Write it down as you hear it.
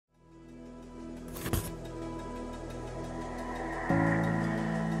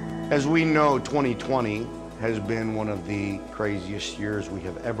As we know, 2020 has been one of the craziest years we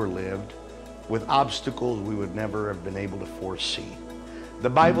have ever lived, with obstacles we would never have been able to foresee. The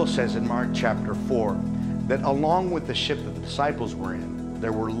Bible says in Mark chapter 4 that along with the ship that the disciples were in,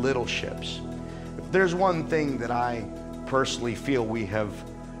 there were little ships. If there's one thing that I personally feel we have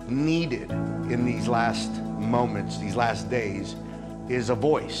needed in these last moments, these last days, is a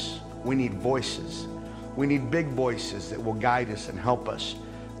voice. We need voices. We need big voices that will guide us and help us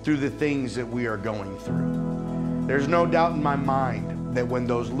through the things that we are going through. There's no doubt in my mind that when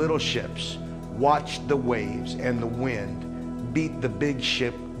those little ships watched the waves and the wind beat the big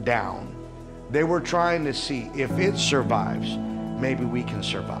ship down, they were trying to see if it survives, maybe we can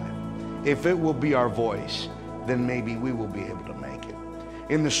survive. If it will be our voice, then maybe we will be able to make it.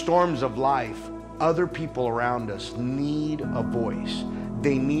 In the storms of life, other people around us need a voice.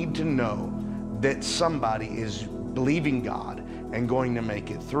 They need to know that somebody is believing God and going to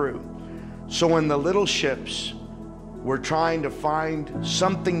make it through. So when the little ships were trying to find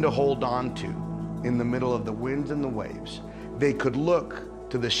something to hold on to in the middle of the winds and the waves, they could look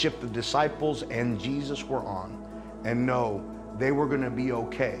to the ship the disciples and Jesus were on and know they were going to be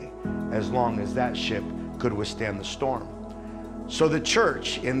okay as long as that ship could withstand the storm. So the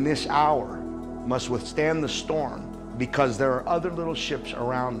church in this hour must withstand the storm, because there are other little ships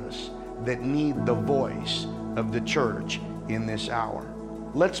around us that need the voice of the church in this hour.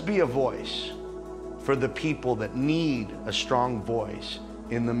 Let's be a voice for the people that need a strong voice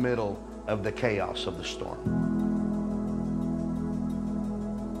in the middle of the chaos of the storm.